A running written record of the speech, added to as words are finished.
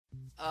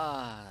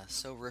Ah,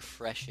 so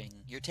refreshing.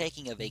 You're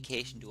taking a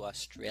vacation to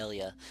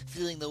Australia,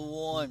 feeling the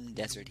warm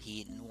desert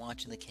heat and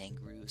watching the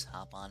kangaroos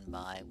hop on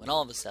by, when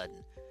all of a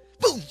sudden,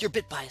 boom! You're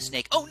bit by a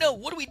snake. Oh no,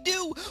 what do we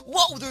do?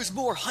 Whoa, there's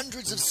more!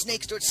 Hundreds of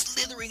snakes start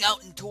slithering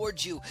out and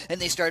towards you, and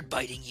they start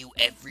biting you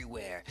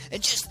everywhere.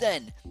 And just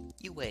then,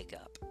 you wake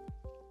up.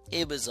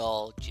 It was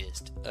all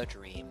just a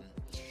dream.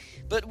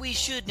 But we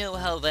should know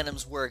how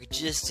venoms work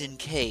just in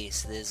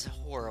case this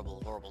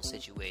horrible, horrible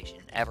situation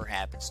ever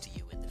happens to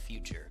you in the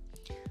future.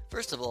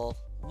 First of all,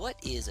 what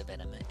is a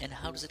venom and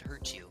how does it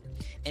hurt you?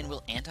 And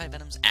will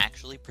antivenoms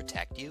actually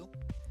protect you?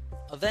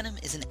 A venom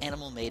is an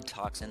animal-made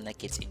toxin that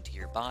gets into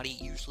your body,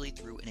 usually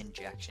through an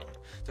injection.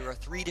 There are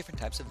 3 different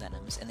types of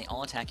venoms, and they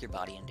all attack your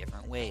body in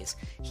different ways.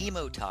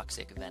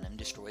 Hemotoxic venom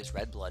destroys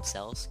red blood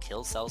cells,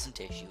 kills cells and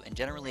tissue, and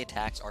generally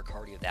attacks our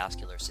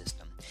cardiovascular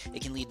system.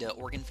 It can lead to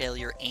organ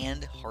failure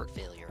and heart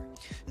failure.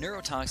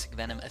 Neurotoxic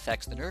venom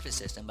affects the nervous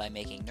system by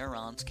making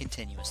neurons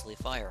continuously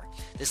fire.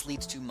 This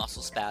leads to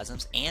muscle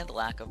spasms and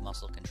lack of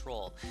muscle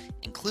control,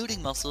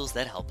 including muscles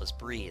that help us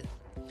breathe.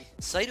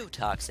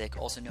 Cytotoxic,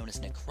 also known as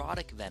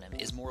necrotic venom,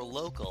 is more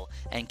local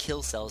and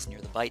kills cells near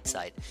the bite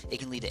site. It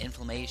can lead to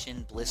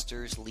inflammation,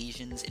 blisters,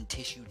 lesions, and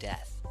tissue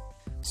death.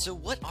 So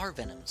what are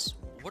venoms?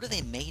 What are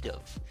they made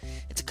of?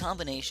 It's a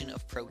combination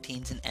of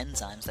proteins and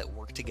enzymes that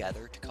work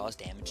together to cause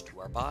damage to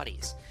our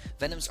bodies.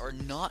 Venoms are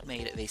not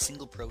made of a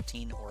single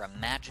protein or a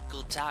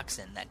magical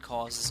toxin that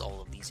causes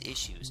all of these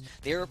issues.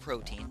 They are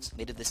proteins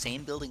made of the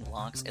same building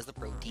blocks as the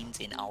proteins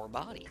in our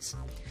bodies.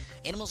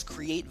 Animals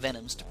create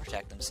venoms to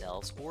protect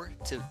themselves or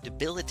to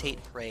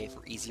debilitate prey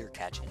for easier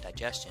catch and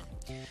digestion.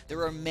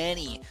 There are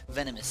many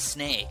venomous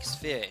snakes,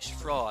 fish,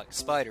 frogs,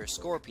 spiders,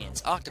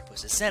 scorpions,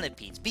 octopuses,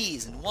 centipedes,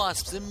 bees, and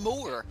wasps, and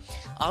more.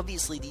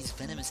 Obviously, these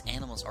venomous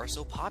animals are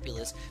so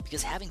populous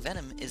because having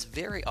venom is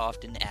very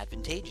often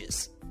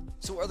advantageous.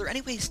 So are there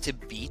any ways to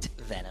beat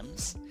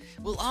venoms?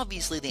 Well,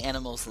 obviously the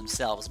animals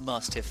themselves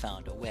must have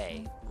found a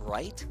way,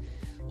 right?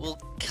 Well,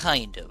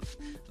 kind of.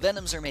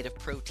 Venoms are made of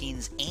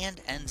proteins and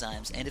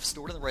enzymes, and if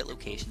stored in the right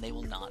location, they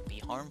will not be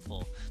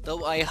harmful.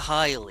 Though I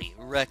highly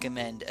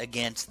recommend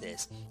against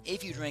this.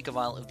 If you drink a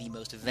vial of the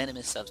most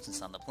venomous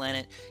substance on the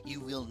planet, you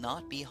will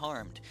not be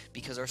harmed,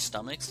 because our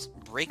stomachs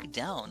break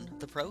down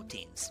the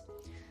proteins.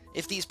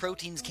 If these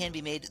proteins can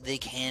be made, they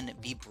can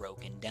be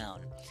broken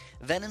down.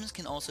 Venoms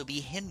can also be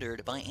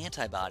hindered by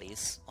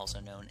antibodies, also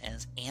known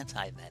as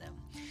antivenom.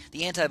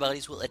 The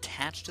antibodies will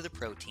attach to the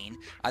protein,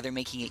 either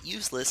making it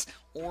useless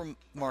or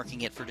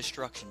marking it for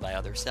destruction by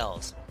other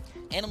cells.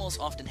 Animals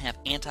often have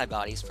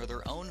antibodies for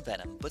their own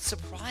venom, but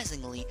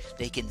surprisingly,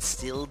 they can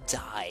still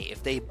die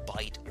if they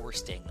bite or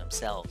sting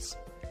themselves.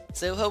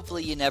 So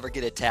hopefully you never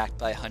get attacked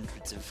by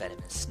hundreds of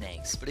venomous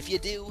snakes, but if you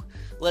do,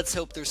 let's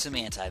hope there's some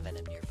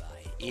antivenom nearby.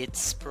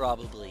 It's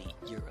probably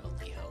your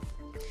only hope.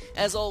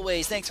 As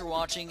always, thanks for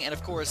watching, and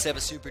of course, have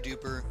a super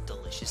duper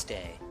delicious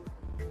day.